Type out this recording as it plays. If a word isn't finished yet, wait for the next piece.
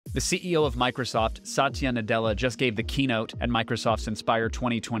The CEO of Microsoft, Satya Nadella, just gave the keynote at Microsoft's Inspire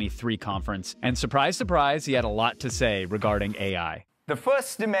 2023 conference. And surprise, surprise, he had a lot to say regarding AI. The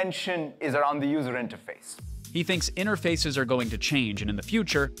first dimension is around the user interface. He thinks interfaces are going to change, and in the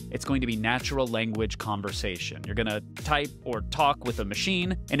future, it's going to be natural language conversation. You're going to type or talk with a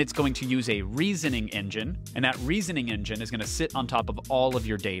machine, and it's going to use a reasoning engine, and that reasoning engine is going to sit on top of all of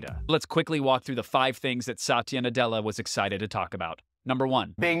your data. Let's quickly walk through the 5 things that Satya Nadella was excited to talk about. Number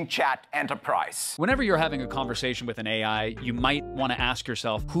 1. Bing Chat Enterprise. Whenever you're having a conversation with an AI, you might want to ask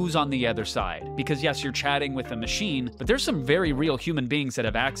yourself, who's on the other side? Because yes, you're chatting with a machine, but there's some very real human beings that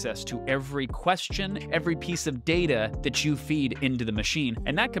have access to every question, every piece of data that you feed into the machine,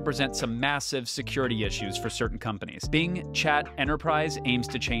 and that could present some massive security issues for certain companies. Bing Chat Enterprise aims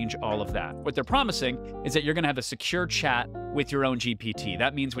to change all of that. What they're promising is that you're going to have a secure chat with your own GPT.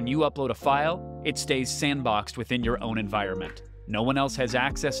 That means when you upload a file, it stays sandboxed within your own environment. No one else has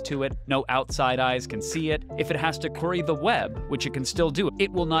access to it, no outside eyes can see it. If it has to query the web, which it can still do, it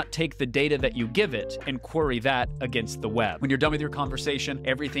will not take the data that you give it and query that against the web. When you're done with your conversation,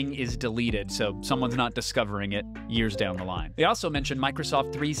 everything is deleted, so someone's not discovering it years down the line. They also mentioned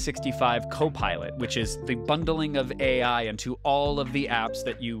Microsoft 365 CoPilot, which is the bundling of AI into all of the apps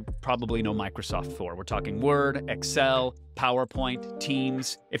that you probably know Microsoft for. We're talking Word, Excel, PowerPoint,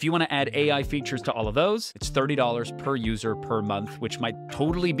 Teams. If you want to add AI features to all of those, it's $30 per user per month, which might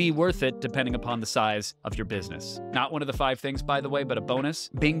totally be worth it depending upon the size of your business. Not one of the 5 things, by the way, but a bonus.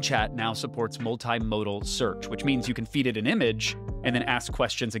 Bing Chat now supports multimodal search, which means you can feed it an image and then ask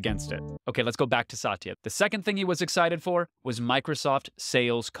questions against it. Okay, let's go back to Satya. The second thing he was excited for was Microsoft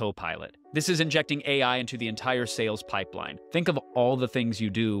Sales Copilot. This is injecting AI into the entire sales pipeline. Think of all the things you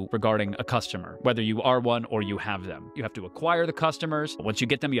do regarding a customer, whether you are one or you have them. You have to acquire the customers. Once you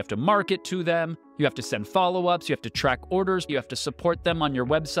get them, you have to market to them. You have to send follow-ups. You have to track orders. You have to support them on your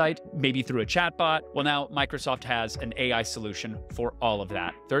website, maybe through a chatbot. Well, now Microsoft has an AI solution for all of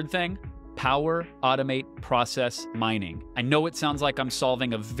that. Third thing, power, automate, process, mining. I know it sounds like I'm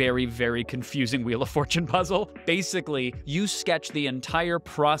solving a very, very confusing Wheel of Fortune puzzle. Basically, you sketch the entire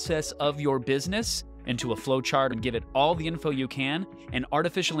process of your business into a flowchart and give it all the info you can, and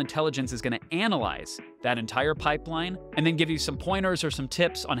artificial intelligence is going to analyze that entire pipeline and then give you some pointers or some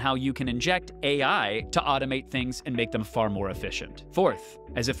tips on how you can inject AI to automate things and make them far more efficient. Fourth,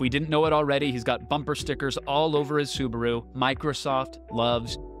 as if we didn't know it already, he's got bumper stickers all over his Subaru. Microsoft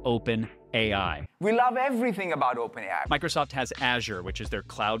loves open AI. We love everything about OpenAI. Microsoft has Azure, which is their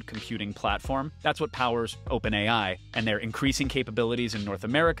cloud computing platform. That's what powers OpenAI, and they're increasing capabilities in North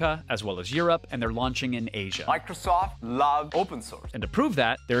America as well as Europe, and they're launching in Asia. Microsoft loves open source. And to prove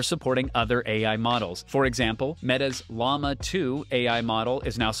that, they're supporting other AI models. For example, Meta's LLAMA 2 AI model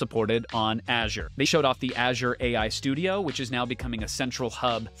is now supported on Azure. They showed off the Azure AI Studio, which is now becoming a central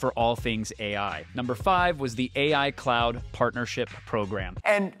hub for all things AI. Number 5 was the AI Cloud Partnership Program.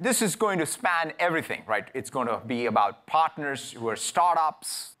 And this is going to span everything, right? It's going to be about partners who are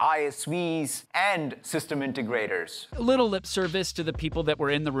startups, ISVs, and system integrators. A little lip service to the people that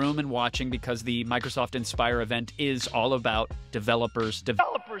were in the room and watching, because the Microsoft Inspire event is all about developers.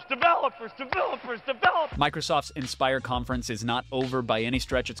 Microsoft's Inspire conference is not over by any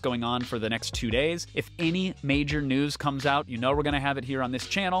stretch. It's going on for the next 2 days. If any major news comes out, you know we're going to have it here on this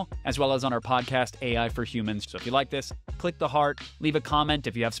channel, as well as on our podcast, AI for Humans. So if you like this, click the heart, leave a comment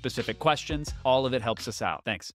if you have specific questions. All of it helps us out. Thanks.